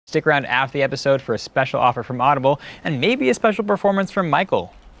Stick around after the episode for a special offer from Audible and maybe a special performance from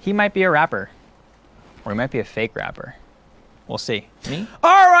Michael. He might be a rapper, or he might be a fake rapper. We'll see. Me?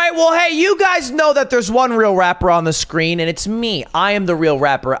 All right, well, hey, you guys know that there's one real rapper on the screen, and it's me. I am the real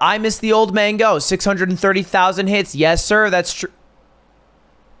rapper. I miss the old man go. 630,000 hits. Yes, sir, that's true.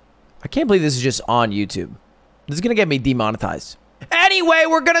 I can't believe this is just on YouTube. This is going to get me demonetized. Anyway,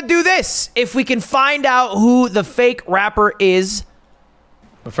 we're going to do this. If we can find out who the fake rapper is,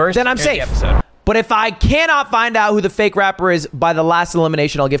 But first, then I'm here's the safe. episode. But if I cannot find out who the fake rapper is by the last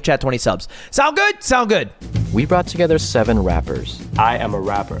elimination, I'll give chat 20 subs. Sound good? Sound good. We brought together 7 rappers. I am a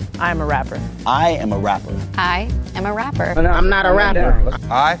rapper. I'm a rapper. I am a rapper. I am a rapper. I'm not a rapper.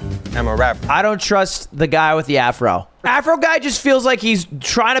 I am a rapper. I don't trust the guy with the afro. Afro guy just feels like he's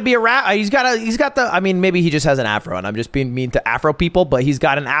trying to be a rap. He's got the, I mean, maybe he just has an afro and I'm just being mean to afro people, but he's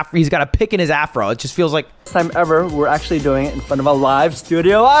got an afro, he's got a pick in his afro. It just feels like. First time ever, we're actually doing it in front of a live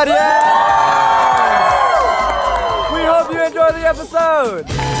studio audience. We hope you enjoy the episode.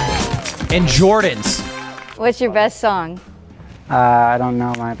 And Jordans. What's your best song? I don't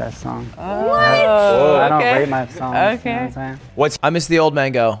know my best song. What? I don't rate my songs. Okay. You know what I'm saying? I miss the old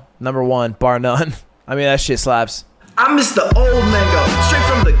mango. #1, bar none. I mean, that shit slaps. I miss the old mango, straight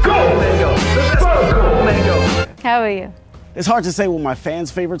from the gold mango, the best gold mango. How are you? It's hard to say what my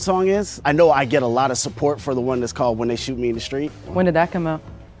fans' favorite song is. I know I get a lot of support for the one that's called When They Shoot Me in the Street. When did that come out?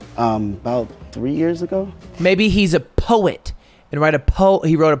 About 3 years ago. Maybe he's a poet and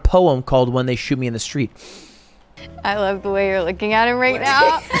he wrote a poem called When They Shoot Me in the Street. I love the way you're looking at him right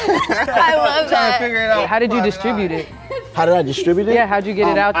now. I love that. How did you distribute it? How did I distribute it? Yeah, how'd you get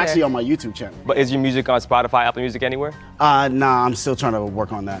it out there? Actually on my YouTube channel. But is your music on Spotify, Apple Music, anywhere? Nah, I'm still trying to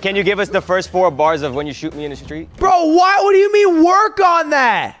work on that. Can you give us the first 4 bars of When You Shoot Me in the Street? Bro, what do you mean work on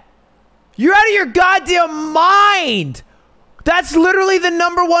that? You're out of your goddamn mind. That's literally the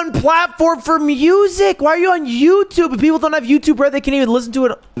 #1 platform for music. Why are you on YouTube? If people don't have YouTube where they can even listen to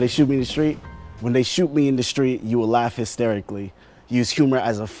it. When they shoot me in the street, when they shoot me in the street, you will laugh hysterically. Use humor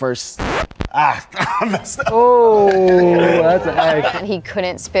as a first. I messed up. Oh, that's an egg. He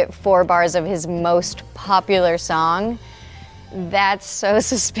couldn't spit 4 bars of his most popular song. That's so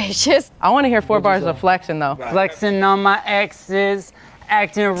suspicious. I want to hear 4 bars of flexing though. Flexing on my exes,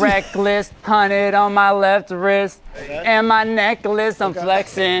 acting reckless, 100 on my left wrist, and my necklace. I'm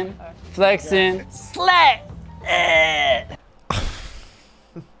flexing, flexing, slack.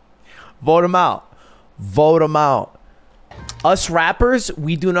 Vote him out. Vote him out. Us rappers,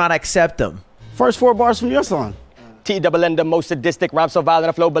 we do not accept them. First 4 bars from your song. T-double-N, the most sadistic, rhyme so violent,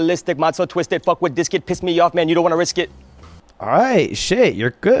 I flow ballistic, mind so twisted, fuck with this kid, piss me off, man, you don't want to risk it. All right, shit,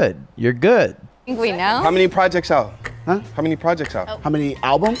 you're good. You're good. I think we know. How many projects out? Huh? How many projects out? How many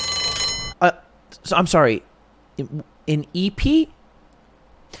albums? So I'm sorry. An EP?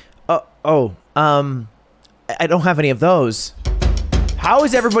 I don't have any of those. How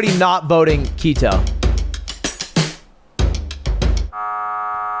is everybody not voting Keto?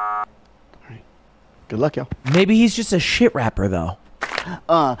 Good luck, y'all. Maybe he's just a shit rapper, though.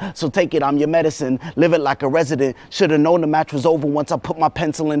 So take it, I'm your medicine. Live it like a resident. Should've known the match was over once I put my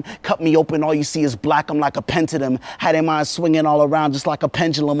pencil in. Cut me open, all you see is black. I'm like a pen to them. Had their mind swinging all around just like a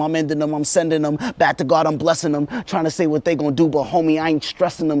pendulum. I'm ending them, I'm sending them. Back to God, I'm blessing them. Trying to say what they gonna do, but homie, I ain't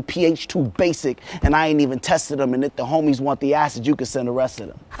stressing them. pH too basic, and I ain't even tested them. And if the homies want the acid, you can send the rest of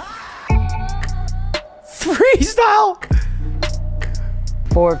them. Freestyle!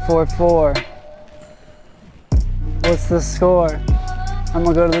 444. What's the score? I'm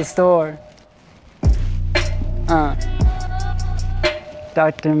gonna go to the store.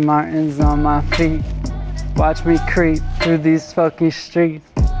 Dr. Martin's on my feet. Watch me creep through these fucking streets.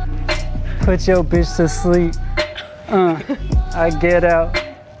 Put your bitch to sleep. I get out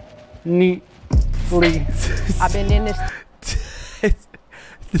neatly. I've been in this.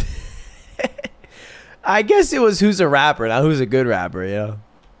 I guess it was who's a rapper, not who's a good rapper, you know?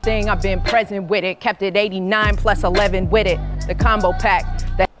 Thing I've been present with it, kept it 89 plus 11 with it. The combo pack,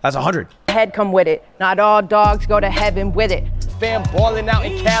 That's 100. head come with it. Not all dogs go to heaven with it. Fam balling out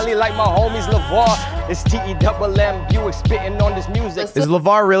in Cali like my homies LeVar. It's T-E-double-M, Buick spitting on this music. Is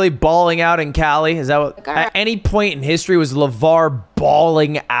LeVar really balling out in Cali? Is that what? At any point in history was LeVar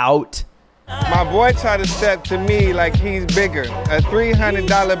balling out? My boy tried to step to me like he's bigger. A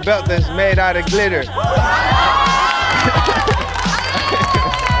 $300 belt that's made out of glitter.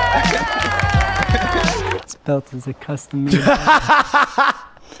 This belt is a custom made.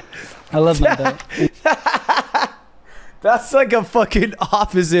 I love my belt. That's like a fucking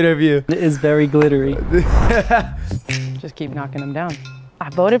office interview. It is very glittery. Just keep knocking them down. I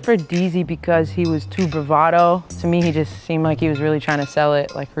voted for DZ because he was too bravado. To me, he just seemed like he was really trying to sell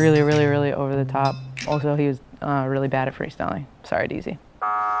it, like really, really, really over the top. Also, he was really bad at freestyling. Sorry, DZ.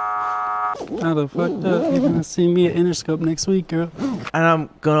 How the fuck up? You're gonna see me at Interscope next week, girl. And I'm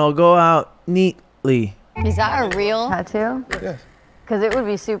gonna go out neatly. Is that a real tattoo? Yes. Because it would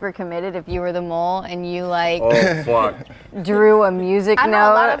be super committed if you were the mole and you like Oh fuck. drew a music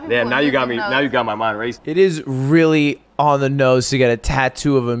note. Damn, now you got me. Now you got my mind racing. It is really on the nose to get a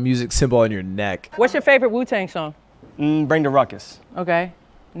tattoo of a music symbol on your neck. What's your favorite Wu-Tang song? Bring the ruckus. Okay,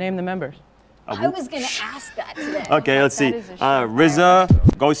 name the members. I was gonna ask that today. Okay, let's see. RZA,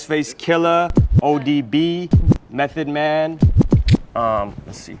 Ghostface Killer, ODB, Method Man.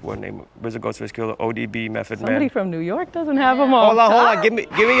 Let's see what name. RZA, Ghostface Killer, ODB, Method Somebody Man. from New York doesn't have them all. Hold on. Give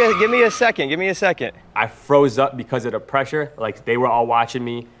me a second. Give me a second. I froze up because of the pressure. Like they were all watching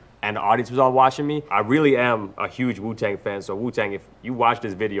me, and the audience was all watching me. I really am a huge Wu-Tang fan. So Wu-Tang, if you watch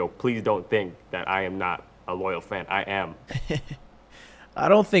this video, please don't think that I am not a loyal fan. I am. I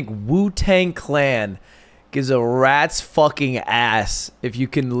don't think Wu-Tang Clan gives a rat's fucking ass if you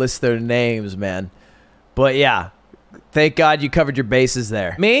can list their names, man. But yeah, thank God you covered your bases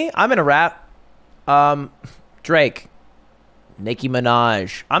there. Me, I'm in a rap. Drake, Nicki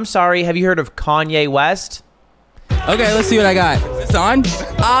Minaj. I'm sorry, have you heard of Kanye West? Okay, let's see what I got. It's on.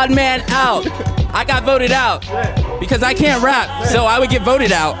 Odd man out. I got voted out because I can't rap, so I would get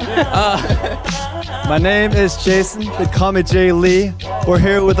voted out. My name is Jason. They call me Jay Lee. We're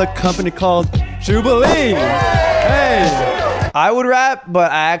here with a company called Jubilee. Hey. I would rap,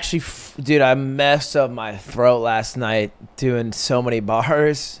 but I actually, dude, I messed up my throat last night doing so many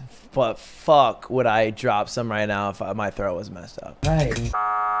bars. But fuck, would I drop some right now if my throat was messed up? Right.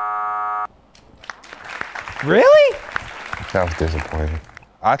 Really? That was disappointing.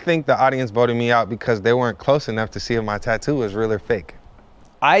 I think the audience voted me out because they weren't close enough to see if my tattoo was real or fake.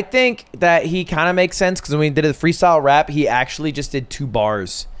 I think that he kind of makes sense because when he did the freestyle rap, he actually just did 2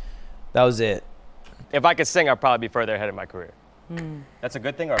 bars. That was it. If I could sing, I'd probably be further ahead in my career. That's a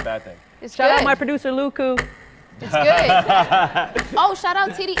good thing or a bad thing? It's Shout out good. my producer, Luku. It's good. Oh, shout out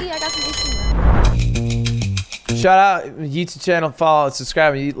TDE. I got some issues. Shout out YouTube channel, follow,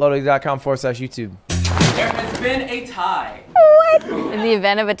 subscribe at ludwig.com/YouTube. There has been a tie. What? In the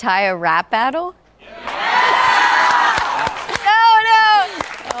event of a tie, a rap battle?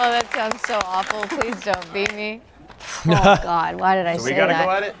 Oh, that sounds so awful. Please don't beat me. Oh, God. Why did I say that? We gotta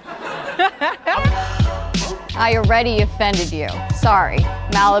go at it? I already offended you. Sorry.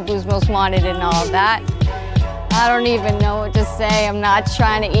 Malibu's Most Wanted and all of that. I don't even know what to say. I'm not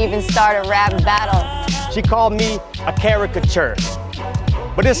trying to even start a rap battle. She called me a caricature.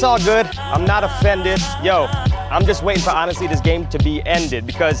 But it's all good. I'm not offended. Yo, I'm just waiting for, honestly, this game to be ended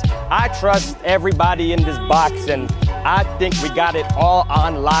because I trust everybody in this box and I think we got it all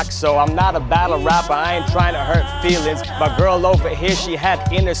on lock. So I'm not a battle rapper. I ain't trying to hurt feelings. My girl over here, she had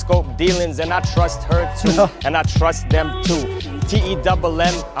Interscope dealings and I trust her too. And I trust them too.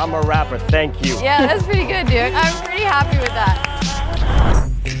 TEMM, I'm a rapper. Thank you. Yeah, that's pretty good, dude. I'm pretty happy with that.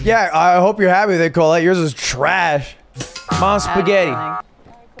 Yeah, I hope you're happy with it, Colette. Yours was trash. Mom spaghetti.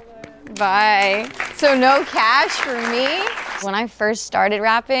 Bye. So no cash for me? When I first started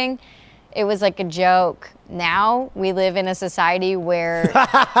rapping, it was like a joke. Now we live in a society where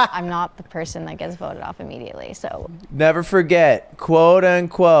I'm not the person that gets voted off immediately, so. Never forget, quote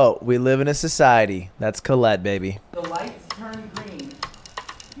unquote, we live in a society. That's Colette, baby. The lights turn green.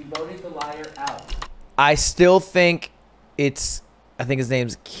 You voted the liar out. I still think it's, I think his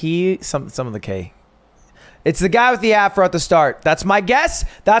name's Key, some of the K. It's the guy with the afro at the start. That's my guess.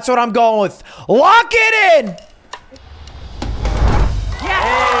 That's what I'm going with. Lock it in!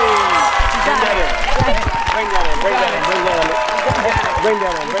 Bring that in.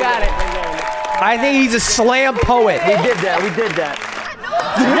 You got it. I think he's a slam poet. We did that.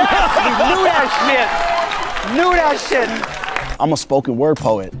 Yes, we knew that shit. I'm a spoken word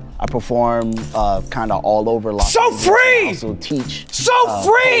poet. I perform kind of all over Los So Angeles. free! I also teach. So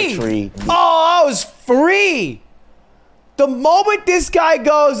free! Poetry. Oh, I was free! The moment this guy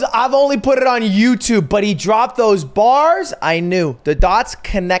goes, I've only put it on YouTube, but he dropped those bars, I knew. The dots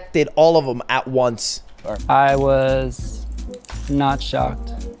connected all of them at once. I was not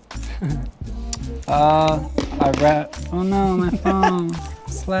shocked. I rap. Oh no, my phone.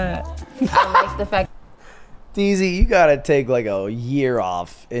 Slat. I like the fact. DZ, you gotta take like a year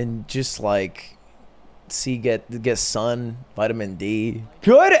off and just like get sun, vitamin D.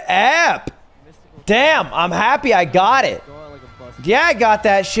 Good app. Damn, I'm happy I got it. Yeah, I got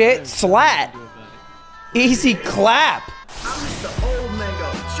that shit. Slat. Easy clap. I'm just the old mango,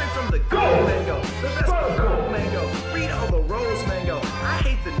 straight from the gold mango. The best of gold mango. Read all the rose mango. I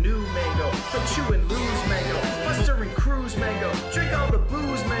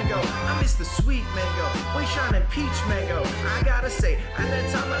miss the sweet mango, way shining peach mango. I gotta say, at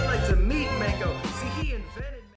that time I'd like to